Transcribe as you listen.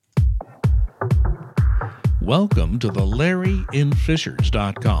Welcome to the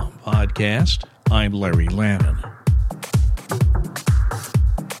LarryInFishers.com podcast. I'm Larry Lannon.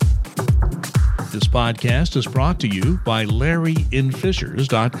 This podcast is brought to you by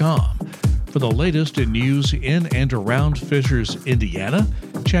LarryInFishers.com. For the latest in news in and around Fishers, Indiana,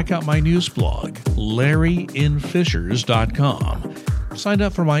 check out my news blog, LarryInFishers.com. Sign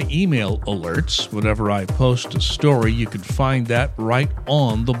up for my email alerts. Whenever I post a story, you can find that right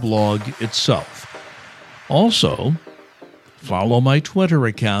on the blog itself. Also, follow my Twitter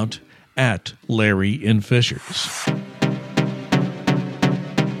account at LarryInFishers.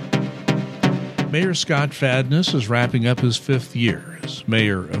 Mayor Scott Fadness is wrapping up his 5th year as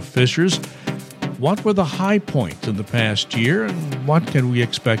mayor of Fishers. What were the high points in the past year, and what can we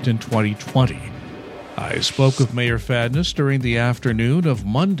expect in 2020? I spoke with Mayor Fadness during the afternoon of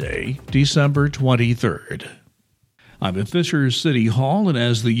Monday, December 23rd. I'm at Fishers City Hall, and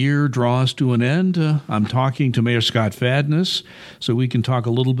as the year draws to an end, I'm talking to Mayor Scott Fadness so we can talk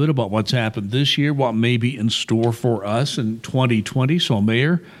a little bit about what's happened this year, what may be in store for us in 2020. So,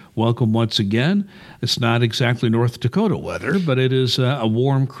 Mayor, welcome once again. It's not exactly North Dakota weather, but it is a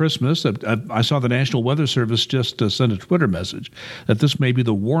warm Christmas. I saw the National Weather Service just send a Twitter message that this may be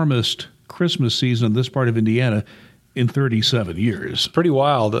the warmest Christmas season in this part of Indiana in 37 years. Pretty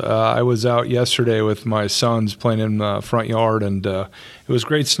wild. I was out yesterday with my sons playing in the front yard, and it was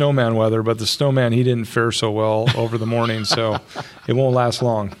great snowman weather, but the snowman, he didn't fare so well over the morning, so it won't last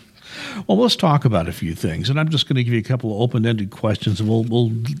long. Well, let's talk about a few things, and I'm just going to give you a couple of open-ended questions, and we'll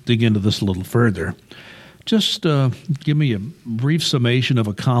dig into this a little further. Just give me a brief summation of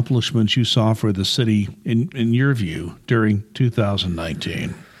accomplishments you saw for the city, in your view, during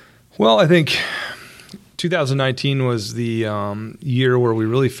 2019. Well, I think 2019 was the year where we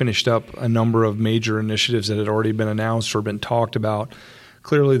really finished up a number of major initiatives that had already been announced or been talked about.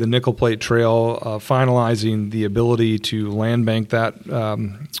 Clearly, the Nickel Plate Trail, finalizing the ability to land bank that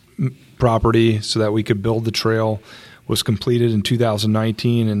property so that we could build the trail, was completed in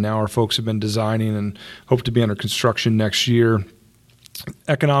 2019, and now our folks have been designing and hope to be under construction next year.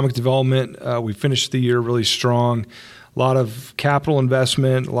 Economic development, we finished the year really strong. A lot of capital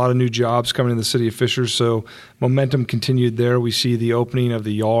investment, a lot of new jobs coming to the city of Fishers, so momentum continued there. We see the opening of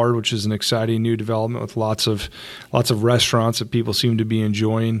the Yard, which is an exciting new development with lots of restaurants that people seem to be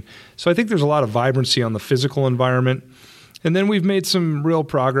enjoying. So I think there's a lot of vibrancy on the physical environment. And then we've made some real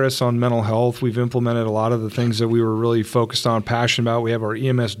progress on mental health. We've implemented a lot of the things that we were really focused on, passionate about. We have our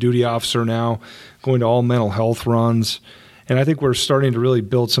EMS duty officer now going to all mental health runs. And I think we're starting to really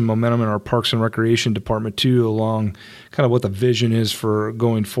build some momentum in our Parks and Recreation department, too, along kind of what the vision is for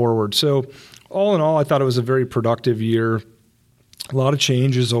going forward. So all in all, I thought it was a very productive year. A lot of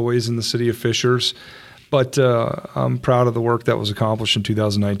change, as always, in the city of Fishers. But I'm proud of the work that was accomplished in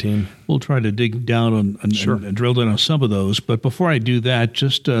 2019. We'll try to dig down on and drill down on some of those. But before I do that,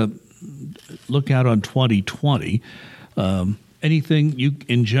 just look out on 2020. Anything you,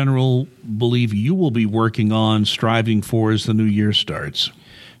 in general, believe you will be working on, striving for as the new year starts?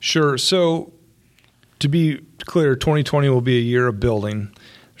 Sure. So to be clear, 2020 will be a year of building.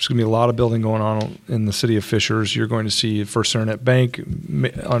 There's going to be a lot of building going on in the city of Fishers. You're going to see First Internet Bank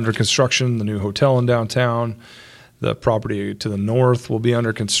under construction, the new hotel in downtown. The property to the north will be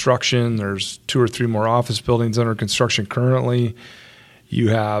under construction. There's 2 or 3 more office buildings under construction currently. You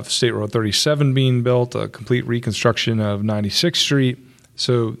have State Road 37 being built, a complete reconstruction of 96th Street.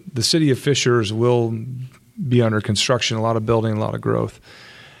 So the city of Fishers will be under construction, a lot of building, a lot of growth.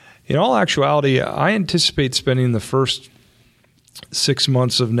 In all actuality, I anticipate spending the first 6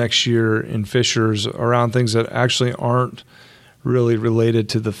 months of next year in Fishers around things that actually aren't really related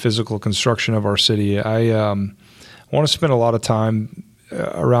to the physical construction of our city. I want to spend a lot of time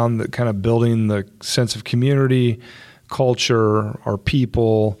around the kind of building the sense of community, culture, our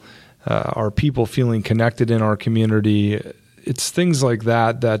people feeling connected in our community. It's things like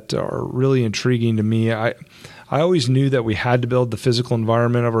that are really intriguing to me. I always knew that we had to build the physical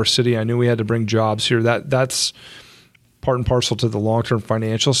environment of our city. I knew we had to bring jobs here. That's part and parcel to the long-term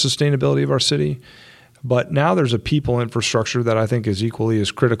financial sustainability of our city. But now there's a people infrastructure that I think is equally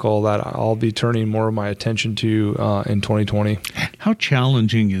as critical that I'll be turning more of my attention to in 2020. How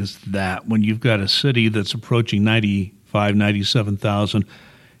challenging is that when you've got a city that's approaching 97,000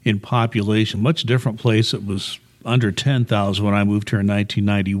 in population, much different place. It was under 10,000 when I moved here in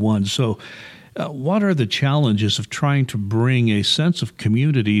 1991. So what are the challenges of trying to bring a sense of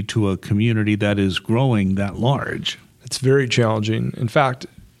community to a community that is growing that large? It's very challenging. In fact,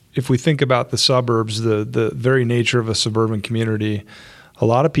 if we think about the suburbs, the very nature of a suburban community, a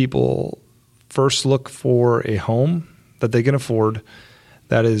lot of people first look for a home that they can afford.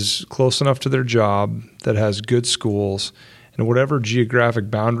 that is close enough to their job, that has good schools, and whatever geographic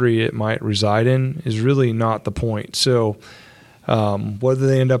boundary it might reside in is really not the point. So whether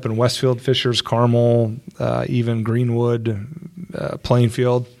they end up in Westfield, Fishers, Carmel, even Greenwood,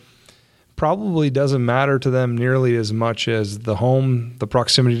 Plainfield, probably doesn't matter to them nearly as much as the home, the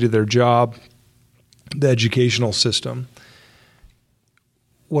proximity to their job, the educational system.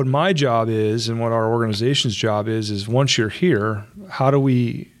 What my job is and what our organization's job is once you're here, how do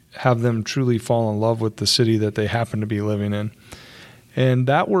we have them truly fall in love with the city that they happen to be living in? And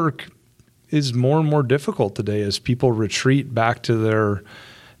that work is more and more difficult today as people retreat back to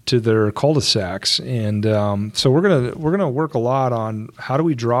their cul-de-sacs. And so we're gonna work a lot on how do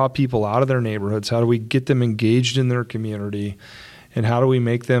we draw people out of their neighborhoods, how do we get them engaged in their community, and how do we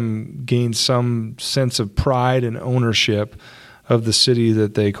make them gain some sense of pride and ownership of the city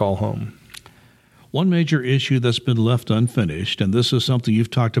that they call home. One major issue that's been left unfinished, and this is something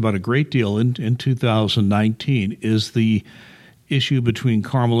you've talked about a great deal in 2019, is the issue between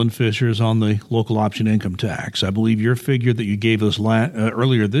Carmel and Fishers on the local option income tax. I believe your figure that you gave us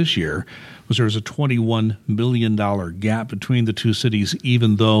earlier this year was there was a $21 million gap between the two cities,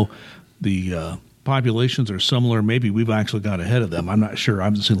 even though the populations are similar. Maybe we've actually got ahead of them. I'm not sure. I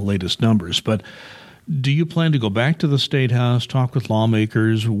haven't seen the latest numbers. But do you plan to go back to the State House, talk with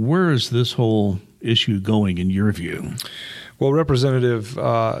lawmakers? Where is this whole issue going in your view? Well, Representative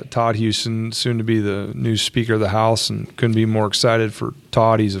Todd Huston, soon to be the new Speaker of the House, and couldn't be more excited for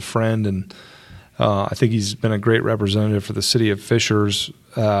Todd. He's a friend, and I think he's been a great representative for the city of Fishers.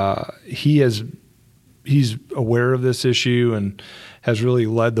 He's aware of this issue and has really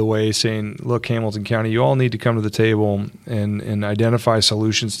led the way, saying, look, Hamilton County, you all need to come to the table and identify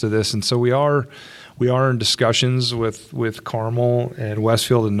solutions to this. And so we are in discussions with Carmel and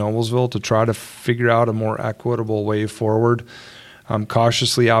Westfield and Noblesville to try to figure out a more equitable way forward. I'm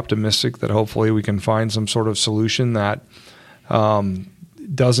cautiously optimistic that hopefully we can find some sort of solution that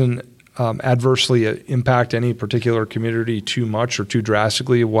doesn't adversely impact any particular community too much or too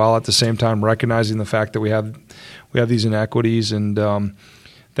drastically, while at the same time recognizing the fact that we have these inequities. And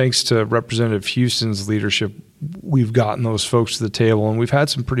thanks to Representative Huston's leadership, we've gotten those folks to the table, and we've had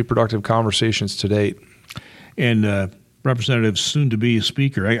some pretty productive conversations to date. And Representative soon-to-be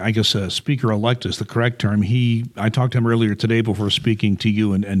Speaker, I guess Speaker-elect is the correct term. I talked to him earlier today before speaking to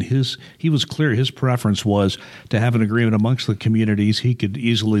you, and he was clear. His preference was to have an agreement amongst the communities. He could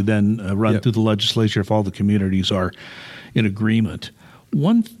easily then run through the legislature if all the communities are in agreement.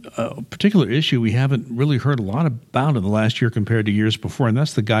 One particular issue we haven't really heard a lot about in the last year compared to years before, and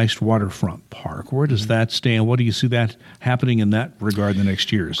that's the Geist Waterfront Park. Where does that stand? What do you see that happening in that regard the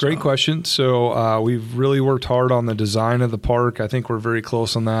next year or so? Great question. So we've really worked hard on the design of the park. I think we're very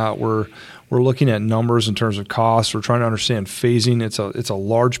close on that. We're looking at numbers in terms of costs. We're trying to understand phasing. It's a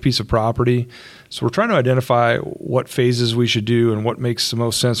large piece of property. So we're trying to identify what phases we should do and what makes the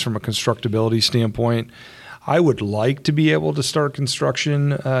most sense from a constructability standpoint. I would like to be able to start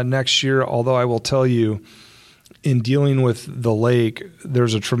construction next year, although I will tell you, in dealing with the lake,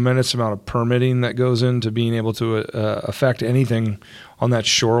 there's a tremendous amount of permitting that goes into being able to affect anything on that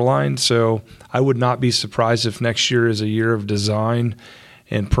shoreline. So I would not be surprised if next year is a year of design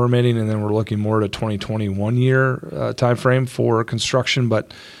and permitting, and then we're looking more at a 2021 year time frame for construction.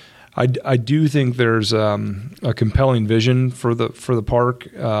 But I do think there's a compelling vision for the park,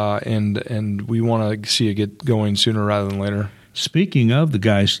 and we want to see it get going sooner rather than later. Speaking of the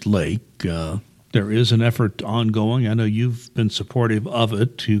Geist Lake, there is an effort ongoing. I know you've been supportive of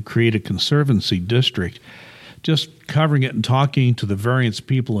it to create a conservancy district. Just covering it and talking to the various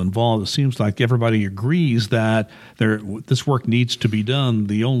people involved, it seems like everybody agrees that this work needs to be done.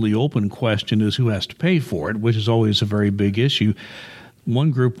 The only open question is who has to pay for it, which is always a very big issue.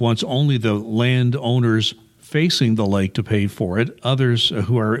 One group wants only the landowners facing the lake to pay for it. Others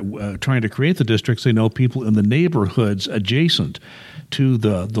who are trying to create the districts, they know people in the neighborhoods adjacent to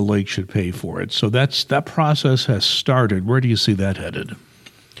the lake should pay for it. So that process has started. Where do you see that headed?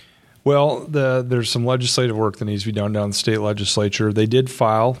 Well, there's some legislative work that needs to be done down in the state legislature. They did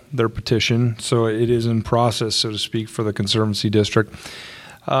file their petition, so it is in process, so to speak, for the Conservancy District.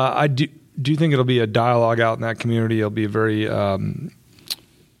 I do think it'll be a dialogue out in that community. It'll be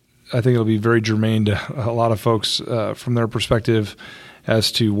I think it'll be very germane to a lot of folks from their perspective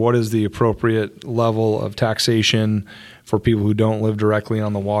as to what is the appropriate level of taxation for people who don't live directly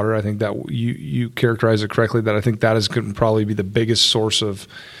on the water. I think that you characterize it correctly, that I think that is going to probably be the biggest source of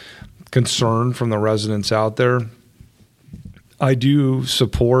concern from the residents out there. I do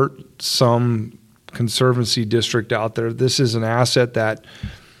support some conservancy district out there. This is an asset that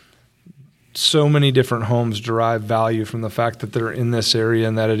so many different homes derive value from the fact that they're in this area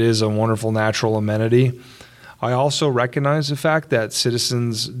and that it is a wonderful natural amenity. I also recognize the fact that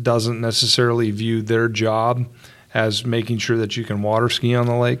Citizens doesn't necessarily view their job as making sure that you can water ski on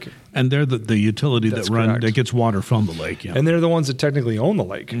the lake. And they're the utility That's that correct. gets water from the lake. Yeah. And they're the ones that technically own the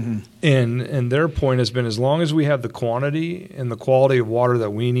lake. Mm-hmm. And their point has been, as long as we have the quantity and the quality of water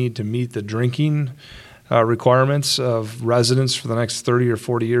that we need to meet the drinking requirements of residents for the next 30 or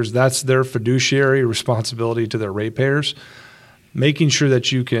 40 years, that's their fiduciary responsibility to their ratepayers. Making sure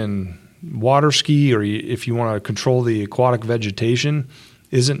that you can water ski, or if you want to control the aquatic vegetation,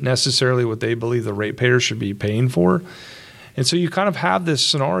 isn't necessarily what they believe the ratepayers should be paying for. And so you kind of have this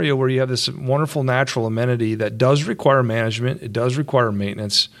scenario where you have this wonderful natural amenity that does require management, it does require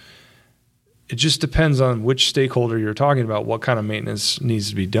maintenance. It just depends on which stakeholder you're talking about, what kind of maintenance needs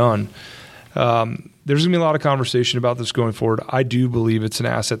to be done. There's going to be a lot of conversation about this going forward. I do believe it's an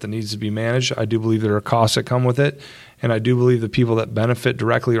asset that needs to be managed. I do believe there are costs that come with it. And I do believe the people that benefit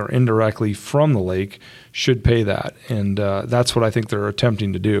directly or indirectly from the lake should pay that. And that's what I think they're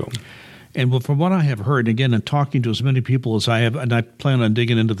attempting to do. And from what I have heard, again, and talking to as many people as I have, and I plan on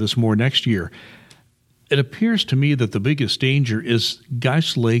digging into this more next year, it appears to me that the biggest danger is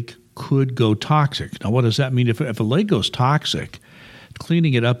Geist Lake could go toxic. Now, what does that mean? If a lake goes toxic,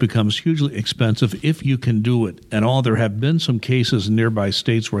 cleaning it up becomes hugely expensive if you can do it at all. There have been some cases in nearby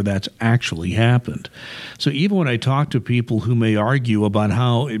states where that's actually happened. So even when I talk to people who may argue about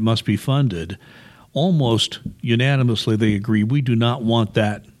how it must be funded, almost unanimously they agree we do not want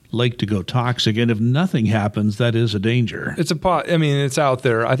that lake to go toxic. And if nothing happens, that is a danger. It's out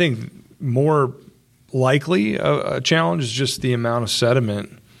there. I think more likely a challenge is just the amount of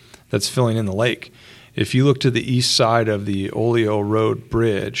sediment that's filling in the lake. If you look to the east side of the Oleo Road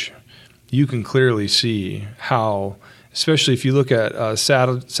Bridge, you can clearly see how, especially if you look at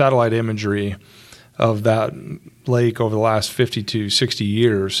satellite imagery of that lake over the last 50 to 60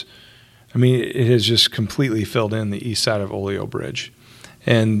 years, it has just completely filled in the east side of Oleo Bridge.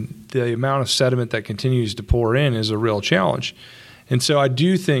 And the amount of sediment that continues to pour in is a real challenge. And so I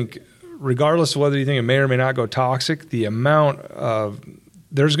do think, regardless of whether you think it may or may not go toxic, the amount of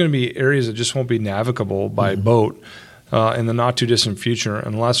there's going to be areas that just won't be navigable by boat in the not too distant future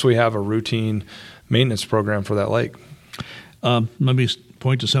unless we have a routine maintenance program for that lake. Let me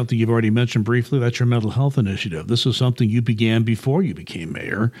point to something you've already mentioned briefly. That's your mental health initiative. This is something you began before you became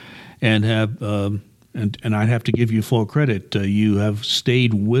mayor, and have and I'd have to give you full credit. You have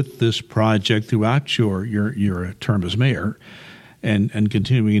stayed with this project throughout your term as mayor, and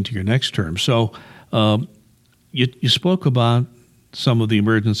continuing into your next term. So you spoke about some of the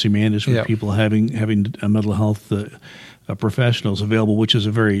emergency management people having mental health professionals available, which is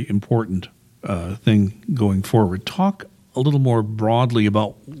a very important thing going forward. Talk a little more broadly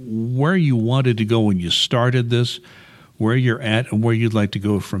about where you wanted to go when you started this, where you're at, and where you'd like to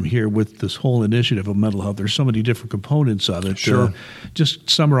go from here with this whole initiative of mental health. There's so many different components of it. Sure. Just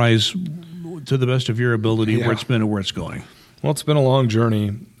summarize to the best of your ability where it's been and where it's going. Well, it's been a long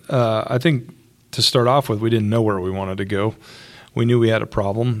journey. I think to start off with, we didn't know where we wanted to go. We knew we had a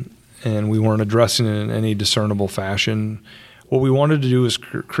problem, and we weren't addressing it in any discernible fashion. What we wanted to do was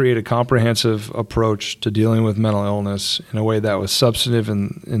create a comprehensive approach to dealing with mental illness in a way that was substantive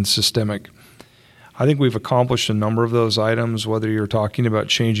and systemic. I think we've accomplished a number of those items, whether you're talking about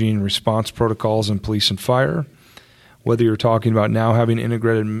changing response protocols in police and fire, whether you're talking about now having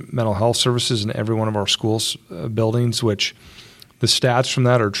integrated mental health services in every one of our schools buildings, which the stats from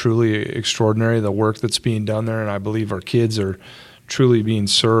that are truly extraordinary, the work that's being done there, and I believe our kids are truly being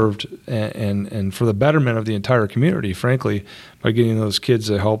served and for the betterment of the entire community, frankly, by getting those kids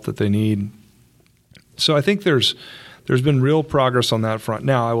the help that they need. So I think there's been real progress on that front.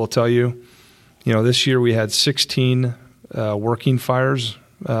 Now, I will tell you, this year we had 16 working fires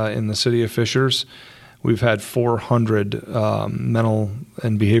in the city of Fishers. We've had 400 mental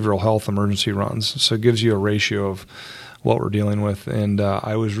and behavioral health emergency runs. So it gives you a ratio of what we're dealing with. And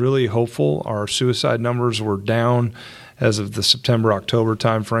I was really hopeful. Our suicide numbers were down as of the September-October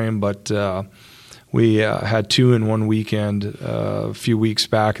timeframe, but we had 2 in one weekend a few weeks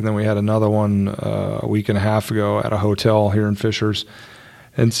back, and then we had another one a week and a half ago at a hotel here in Fishers.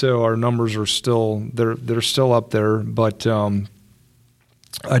 And so our numbers are still they're still up there, but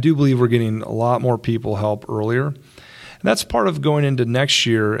I do believe we're getting a lot more people help earlier. And that's part of going into next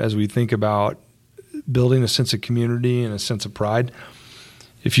year as we think about building a sense of community and a sense of pride.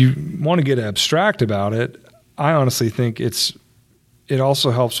 If you want to get abstract about it, I honestly think it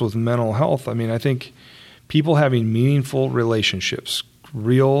also helps with mental health. I think people having meaningful relationships,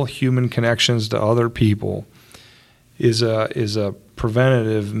 real human connections to other people is a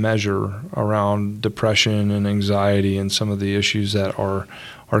preventative measure around depression and anxiety and some of the issues that our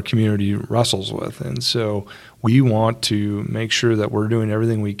community wrestles with. And so we want to make sure that we're doing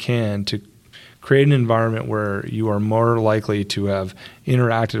everything we can to create an environment where you are more likely to have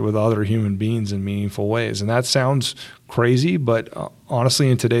interacted with other human beings in meaningful ways. And that sounds crazy, but honestly,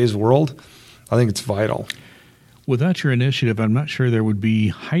 in today's world, I think it's vital. Without your initiative, I'm not sure there would be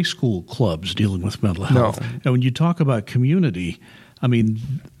high school clubs dealing with mental health. No. And when you talk about community, I mean,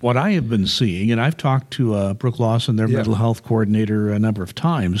 what I have been seeing, and I've talked to Brooke Lawson, their mental health coordinator, a number of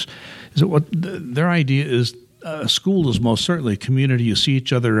times, is that what their idea is school is most certainly a community. You see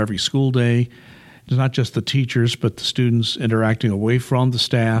each other every school day. It's not just the teachers, but the students interacting away from the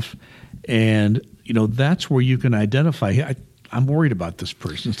staff. And, that's where you can identify, I'm worried about this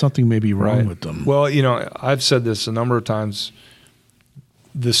person. Something may be wrong with them. Well, I've said this a number of times.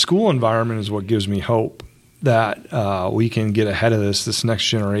 The school environment is what gives me hope that we can get ahead of this next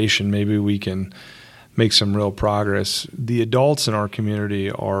generation. Maybe we can make some real progress. The adults in our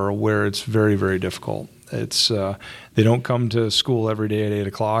community are where it's very, very difficult. It's they don't come to school every day at 8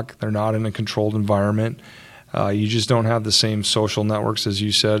 o'clock. They're not in a controlled environment. You just don't have the same social networks, as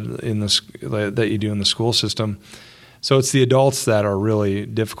you said, that you do in the school system. So it's the adults that are really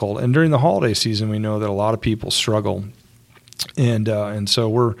difficult. And during the holiday season, we know that a lot of people struggle. And so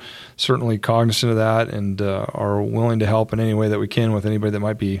we're certainly cognizant of that and are willing to help in any way that we can with anybody that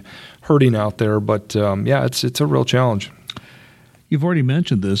might be hurting out there. But, it's a real challenge. You've already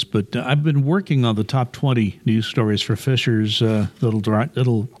mentioned this, but I've been working on the top 20 news stories for Fishers.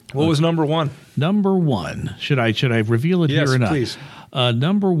 What was number one? Number one. Should I reveal it here or not? Yes, please.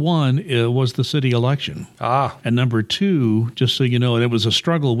 Number one was the city election. And number two, just so you know, and it was a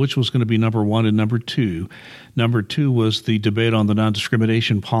struggle which was going to be number one and number two. Number two was the debate on the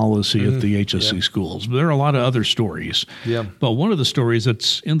non-discrimination policy at the HSC schools. There are a lot of other stories. Yeah. But one of the stories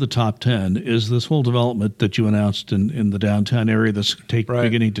that's in the top 10 is this whole development that you announced in the downtown area that's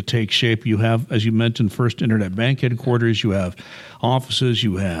beginning to take shape. You have, as you mentioned, First Internet Bank headquarters. You have offices.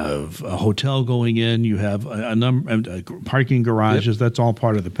 You have a hotel going in. You have a number parking garages. Yep. That's all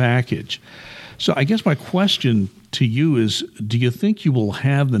part of the package. So I guess my question to you is, do you think you will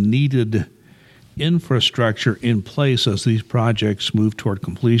have the needed infrastructure in place as these projects move toward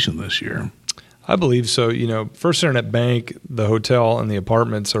completion this year? I believe so. First Internet Bank, the hotel, and the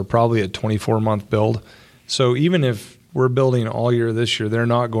apartments are probably a 24-month build. So even if we're building all year this year, they're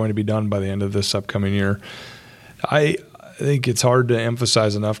not going to be done by the end of this upcoming year. I think it's hard to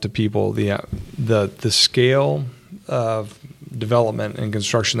emphasize enough to people the scale of development and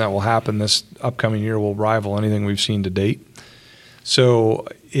construction that will happen this upcoming year will rival anything we've seen to date. So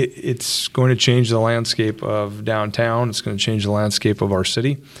it's going to change the landscape of downtown. It's going to change the landscape of our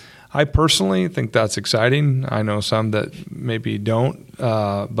city. I personally think that's exciting. I know some that maybe don't,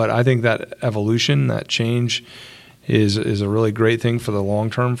 but I think that evolution, that change is a really great thing for the long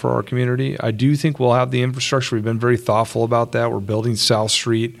term for our community. I do think we'll have the infrastructure. We've been very thoughtful about that. We're building South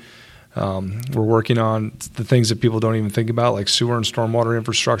Street. We're working on the things that people don't even think about, like sewer and stormwater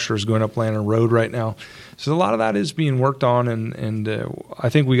infrastructure is going up Lantern Road right now. So a lot of that is being worked on, and I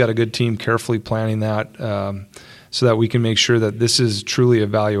think we got a good team carefully planning that so that we can make sure that this is truly a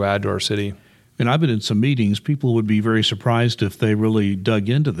value add to our city. And I've been in some meetings. People would be very surprised if they really dug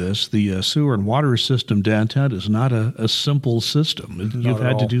into this. The sewer and water system downtown is not a simple system. You've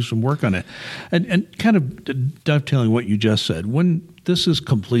had to do some work on it. And kind of dovetailing what you just said, when this is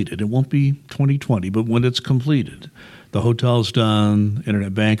completed, it won't be 2020, but when it's completed, the hotel's done,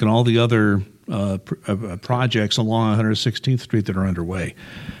 Internet Bank, and all the other projects along 116th Street that are underway,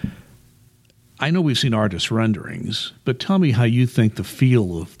 I know we've seen artist renderings, but tell me how you think the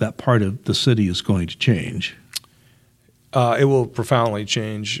feel of that part of the city is going to change. It will profoundly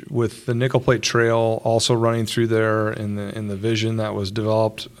change with the Nickel Plate Trail also running through there in the vision that was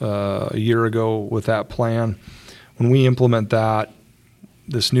developed a year ago with that plan. When we implement that,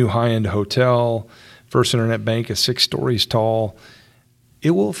 this new high-end hotel, First Internet Bank is 6 stories tall,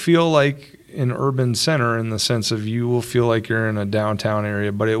 it will feel like an urban center in the sense of you will feel like you're in a downtown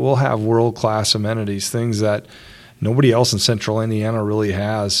area, but it will have world-class amenities, things that nobody else in central Indiana really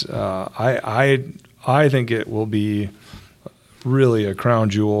has. I think it will be really a crown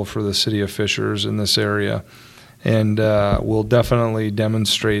jewel for the city of Fishers in this area, and will definitely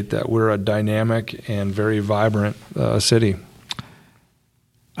demonstrate that we're a dynamic and very vibrant city.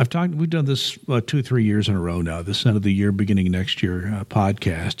 We've done this 2-3 years in a row now, this end of the year, beginning next year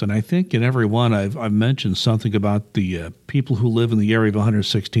podcast. And I think in every one I've mentioned something about the people who live in the area of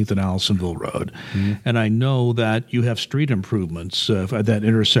 116th and Allisonville Road. Mm-hmm. And I know that you have street improvements at that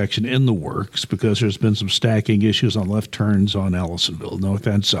intersection in the works because there's been some stacking issues on left turns on Allisonville, north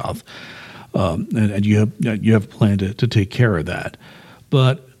and south. And you have a plan to take care of that.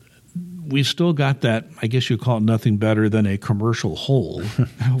 But we've still got that, I guess you call it nothing better than a commercial hole.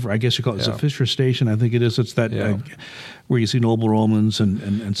 I guess you call it, it's a Fisher Station, I think it is. It's that where you see Noble Romans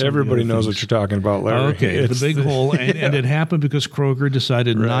and everybody knows what you're talking about, Larry. Okay, it's the big hole. And it happened because Kroger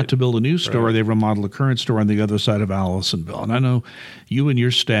decided not to build a new store. Right. They remodeled a current store on the other side of Allisonville. And I know you and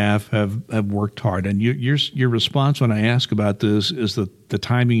your staff have worked hard. And your response when I ask about this is that the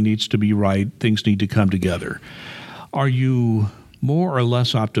timing needs to be right. Things need to come together. Are you more or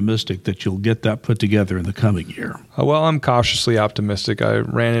less optimistic that you'll get that put together in the coming year? Well, I'm cautiously optimistic. I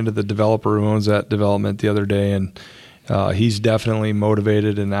ran into the developer who owns that development the other day, and he's definitely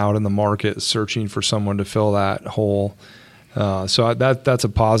motivated and out in the market searching for someone to fill that hole. So that's a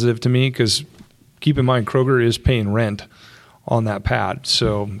positive to me because keep in mind, Kroger is paying rent on that pad.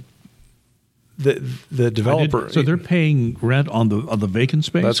 So the developer. So they're paying rent on the vacant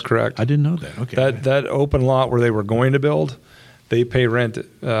space? That's correct. I didn't know that. Okay. That open lot where they were going to build, they pay rent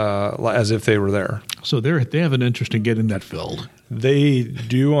as if they were there. So they have an interest in getting that filled. They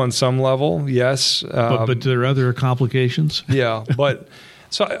do on some level, yes. But there are other complications? Yeah, but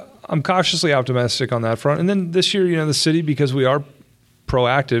so I'm cautiously optimistic on that front. And then this year, the city, because we are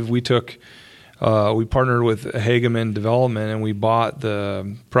proactive, we partnered with Hageman Development and we bought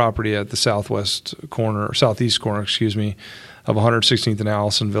the property at the southeast corner of 116th and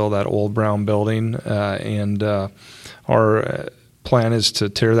Allisonville, that old brown building. And our plan is to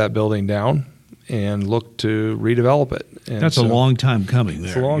tear that building down and look to redevelop it. And that's a long time coming there.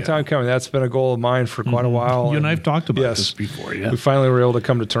 It's a long time coming. That's been a goal of mine for quite a while. You and I have talked about this before. Yeah. We finally were able to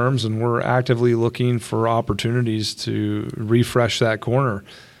come to terms, and we're actively looking for opportunities to refresh that corner.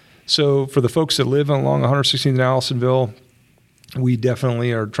 So for the folks that live along 116th and Allisonville, we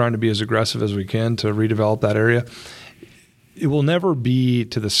definitely are trying to be as aggressive as we can to redevelop that area. It will never be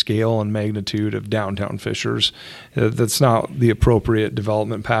to the scale and magnitude of downtown Fishers. That's not the appropriate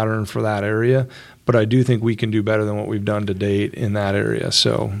development pattern for that area. But I do think we can do better than what we've done to date in that area.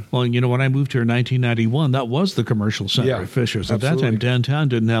 So, well, when I moved here in 1991, that was the commercial center of Fishers. At that time, downtown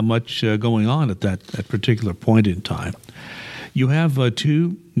didn't have much going on at that particular point in time. You have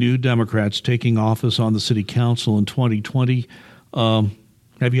two new Democrats taking office on the city council in 2020.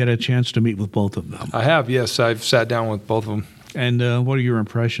 Have you had a chance to meet with both of them? I have, yes. I've sat down with both of them. And what are your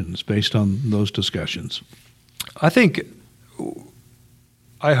impressions based on those discussions? I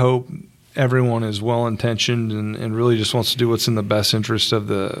hope everyone is well-intentioned and really just wants to do what's in the best interest of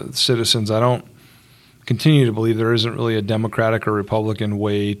the citizens. I don't continue to believe there isn't really a Democratic or Republican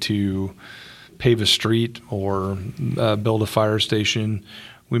way to pave a street or build a fire station.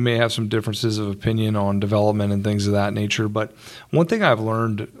 We may have some differences of opinion on development and things of that nature, but one thing I've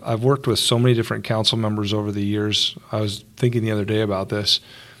learned, I've worked with so many different council members over the years. I was thinking the other day about this,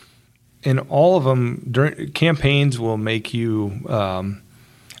 and all of them, during campaigns, will make you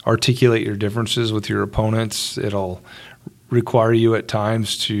articulate your differences with your opponents. It'll require you at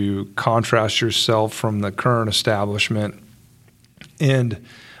times to contrast yourself from the current establishment. And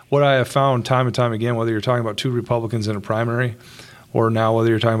what I have found time and time again, whether you're talking about two Republicans in a primary or now whether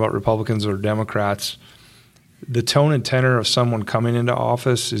you're talking about Republicans or Democrats, the tone and tenor of someone coming into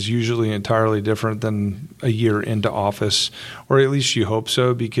office is usually entirely different than a year into office, or at least you hope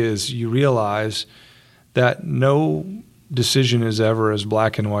so, because you realize that no decision is ever as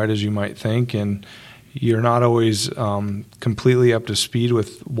black and white as you might think, and you're not always completely up to speed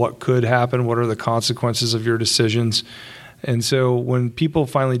with what could happen, what are the consequences of your decisions. And so when people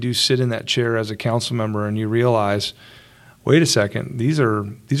finally do sit in that chair as a council member and you realize, wait a second, these are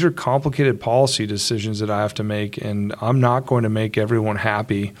complicated policy decisions that I have to make, and I'm not going to make everyone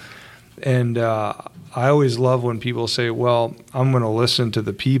happy. And I always love when people say, well, I'm going to listen to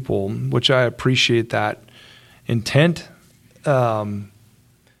the people, which I appreciate that intent. The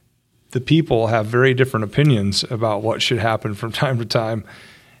people have very different opinions about what should happen from time to time,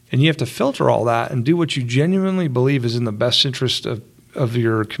 and you have to filter all that and do what you genuinely believe is in the best interest of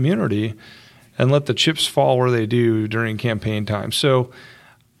your community, and let the chips fall where they do during campaign time. So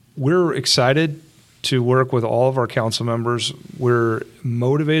we're excited to work with all of our council members. We're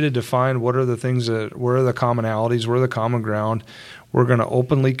motivated to find where are the commonalities, where are the common ground. We're going to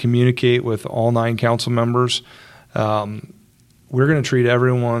openly communicate with all 9 council members. We're going to treat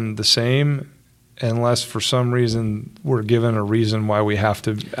everyone the same unless for some reason we're given a reason why we have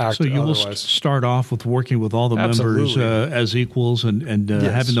to act. So you otherwise. will start off with working with all the members as equals and yes.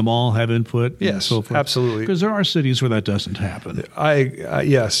 having them all have input. Yes, and so forth. absolutely. Because there are cities where that doesn't happen.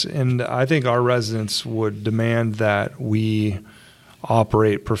 Yes, and I think our residents would demand that we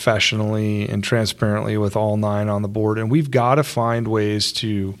operate professionally and transparently with all 9 on the board, and we've got to find ways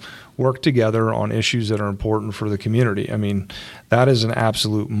to work together on issues that are important for the community. I mean, that is an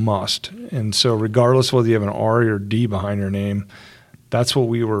absolute must. And so regardless whether you have an R or D behind your name, that's what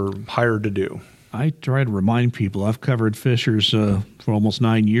we were hired to do. I try to remind people, I've covered Fishers for almost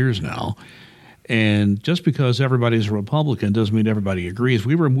 9 years now. And just because everybody's a Republican doesn't mean everybody agrees.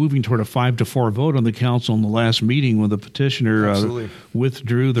 We were moving toward a 5-4 vote on the council in the last meeting when the petitioner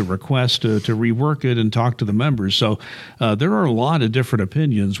withdrew the request to rework it and talk to the members. So there are a lot of different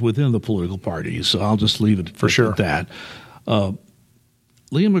opinions within the political parties. So I'll just leave it at that.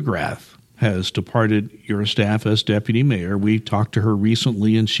 Leah McGrath has departed your staff as deputy mayor. We talked to her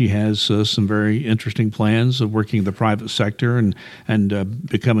recently, and she has some very interesting plans of working in the private sector and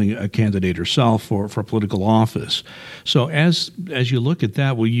becoming a candidate herself for political office. So as you look at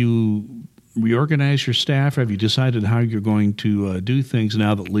that, will you reorganize your staff? Have you decided how you're going to do things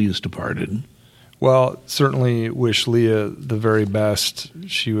now that Leah's departed? Well, certainly wish Leah the very best.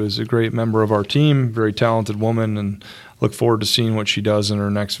 She was a great member of our team, very talented woman, and look forward to seeing what she does in her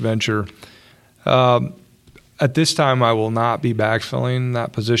next venture. At this time, I will not be backfilling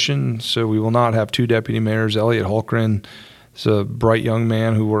that position, so we will not have 2 deputy mayors. Elliot Holkgren is a bright young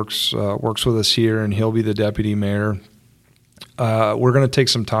man who works with us here, and he'll be the deputy mayor. We're going to take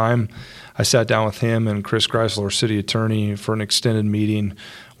some time. I sat down with him and Chris Greisler, our city attorney, for an extended meeting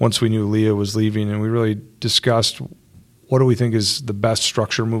once we knew Leah was leaving, and we really discussed what do we think is the best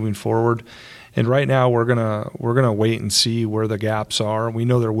structure moving forward. And right now we're gonna wait and see where the gaps are. We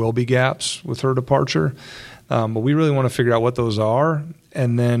know there will be gaps with her departure, but we really want to figure out what those are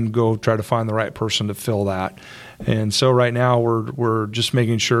and then go try to find the right person to fill that. And so right now we're just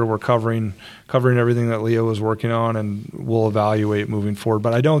making sure we're covering everything that Leah was working on, and we'll evaluate moving forward.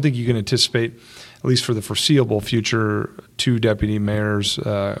 But I don't think you can anticipate, at least for the foreseeable future, 2 deputy mayors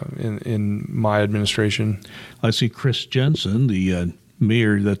in my administration. I see Chris Jensen, the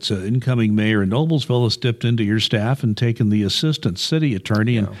mayor that's incoming mayor in Noblesville, has dipped into your staff and taken the assistant city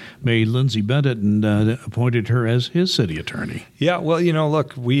attorney and made Lindsay Bennett and appointed her as his city attorney. Yeah, well,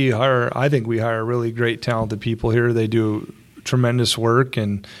 look, I think we hire really great, talented people here. They do tremendous work,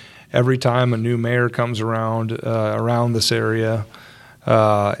 and every time a new mayor comes around this area,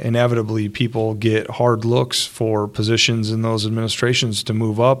 inevitably people get hard looks for positions in those administrations to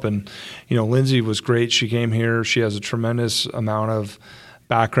move up. And, Lindsay was great. She came here. She has a tremendous amount of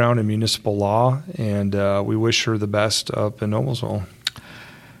background in municipal law, and we wish her the best up in Noblesville.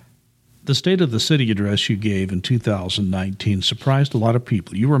 The State of the City address you gave in 2019 surprised a lot of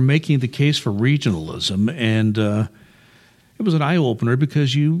people. You were making the case for regionalism, and it was an eye-opener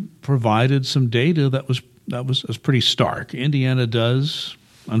because you provided some data that was pretty stark. Indiana does,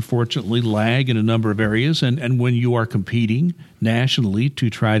 unfortunately, lag in a number of areas, and when you are competing nationally to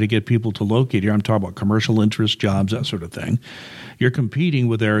try to get people to locate here, I'm talking about commercial interest, jobs, that sort of thing, you're competing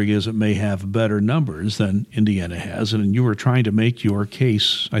with areas that may have better numbers than Indiana has, and you were trying to make your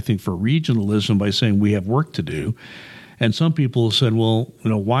case, I think, for regionalism by saying we have work to do. And some people said, well,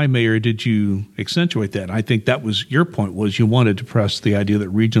 why, Mayor, did you accentuate that? And I think that was your point, was you wanted to press the idea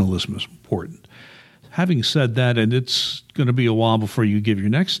that regionalism is important. Having said that, and it's going to be a while before you give your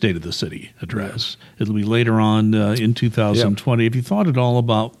next State of the City address. It'll be later on in 2020. Have you thought at all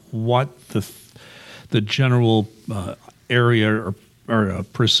about what the general area or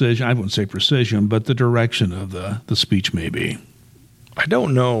precision, I wouldn't say precision, but the direction of the speech may be? I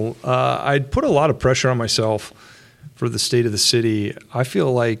don't know. I'd put a lot of pressure on myself for the State of the City. I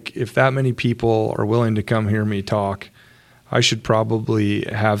feel like if that many people are willing to come hear me talk, I should probably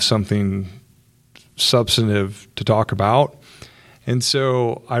have something substantive to talk about. And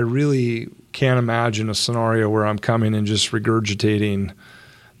so I really can't imagine a scenario where I'm coming and just regurgitating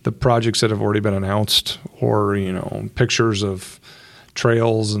the projects that have already been announced or, pictures of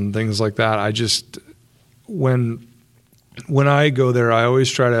trails and things like that. I just, when I go there, I always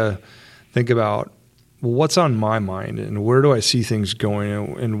try to think about, well, what's on my mind and where do I see things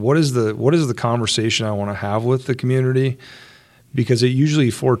going, and what is the conversation I want to have with the community, because it usually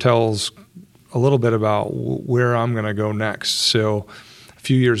foretells a little bit about where I'm going to go next. So a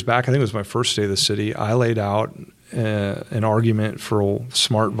few years back, I think it was my first State of the City, I laid out an argument for a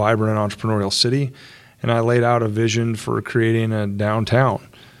smart, vibrant, and entrepreneurial city, and I laid out a vision for creating a downtown.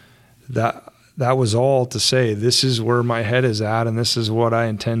 that was all to say, this is where my head is at, and this is what I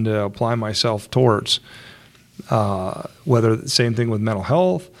intend to apply myself towards. Whether same thing with mental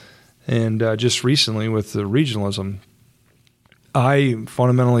health, and just recently with the regionalism. I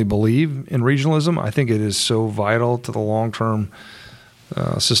fundamentally believe in regionalism. I think it is so vital to the long-term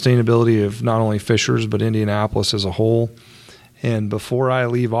sustainability of not only Fishers, but Indianapolis as a whole. And before I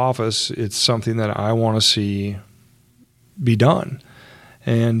leave office, it's something that I want to see be done.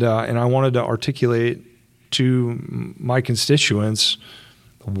 And I wanted to articulate to my constituents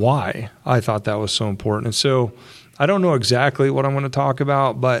why I thought that was so important. And so I don't know exactly what I'm going to talk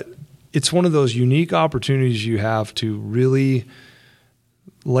about, but it's one of those unique opportunities you have to really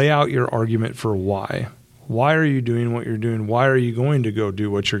lay out your argument for why. Why are you doing what you're doing? Why are you going to go do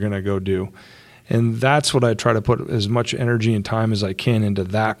what you're going to go do? And that's what I try to put as much energy and time as I can into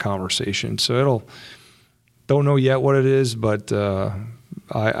that conversation. So don't know yet what it is, but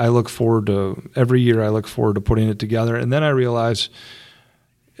I look forward to, every year I look forward to putting it together. And then I realize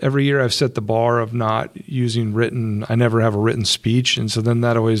every year I've set the bar of not using written, I never have a written speech. And so then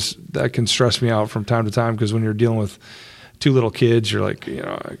that can stress me out from time to time, because when you're dealing with two little kids, you're like,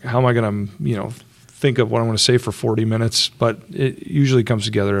 how am I going to, think of what I'm going to say for 40 minutes? But it usually comes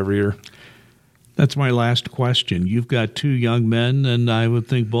together every year. That's my last question. You've got two young men, and I would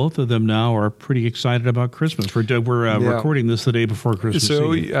think both of them now are pretty excited about Christmas. We're recording this the day before Christmas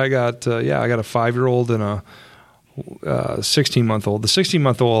Eve. I got a 5-year-old and a 16-month-old. The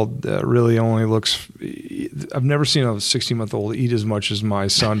 16-month-old really only looks. I've never seen a 16-month-old eat as much as my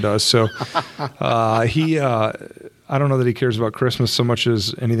son does. So he. I don't know that he cares about Christmas so much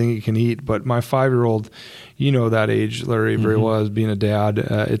as anything he can eat. But my 5-year-old, that age, Larry, very well, as being a dad,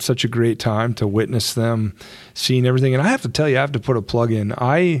 it's such a great time to witness them seeing everything. And I have to tell you, I have to put a plug in.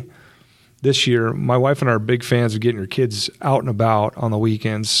 This year, my wife and I are big fans of getting your kids out and about on the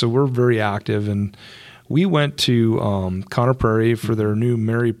weekends. So we're very active, and we went to Conner Prairie for their new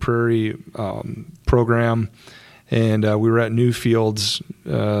Mary Prairie program, and we were at Newfields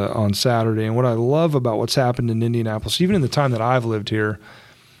on Saturday. And what I love about what's happened in Indianapolis, even in the time that I've lived here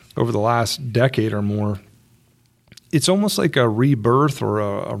over the last decade or more, it's almost like a rebirth or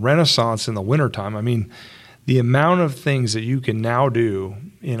a renaissance in the wintertime. I mean, the amount of things that you can now do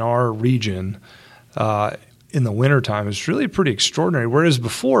in our region in the wintertime is really pretty extraordinary. Whereas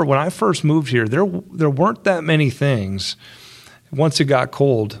before, when I first moved here, there weren't that many things once it got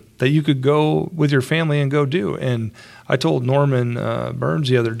cold that you could go with your family and go do. And I told Norman Burns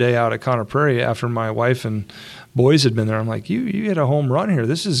the other day out at Conner Prairie after my wife and boys had been there, I'm like, you hit a home run here.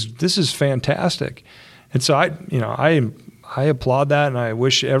 This is fantastic. And so I applaud that, and I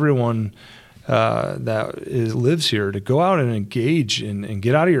wish everyone lives here to go out and engage and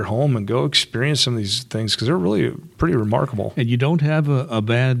get out of your home and go experience some of these things, because they're really pretty remarkable. And you don't have a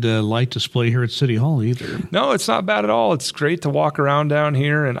bad light display here at City Hall either. No, it's not bad at all. It's great to walk around down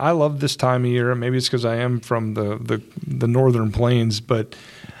here, and I love this time of year. Maybe it's because I am from the northern plains, but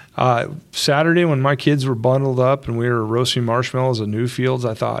Saturday when my kids were bundled up and we were roasting marshmallows at Newfields,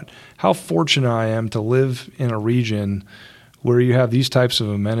 I thought how fortunate I am to live in a region where you have these types of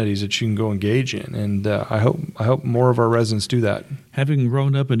amenities that you can go engage in. And I hope more of our residents do that. Having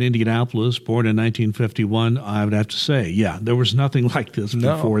grown up in Indianapolis, born in 1951, I would have to say, there was nothing like this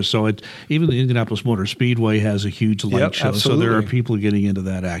before. No. So even the Indianapolis Motor Speedway has a huge light show. Absolutely. So there are people getting into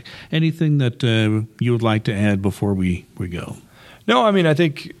that act. Anything that you would like to add before we go? No, I mean, I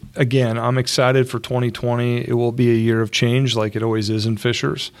think, again, I'm excited for 2020. It will be a year of change like it always is in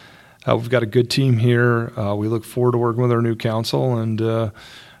Fishers. We've got a good team here. We look forward to working with our new council, and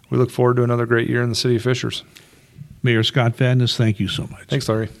we look forward to another great year in the city of Fishers. Mayor Scott Fadness, thank you so much. Thanks,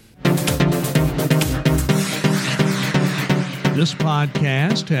 Larry. This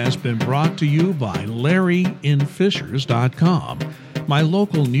podcast has been brought to you by LarryInFishers.com. My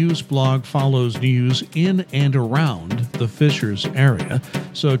local news blog follows news in and around the Fishers area,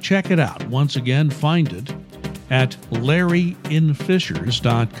 so check it out. Once again, find it at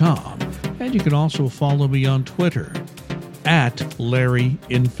LarryInFishers.com. And you can also follow me on Twitter at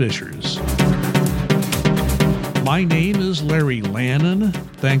LarryInFishers. My name is Larry Lannon.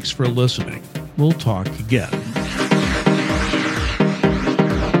 Thanks for listening. We'll talk again.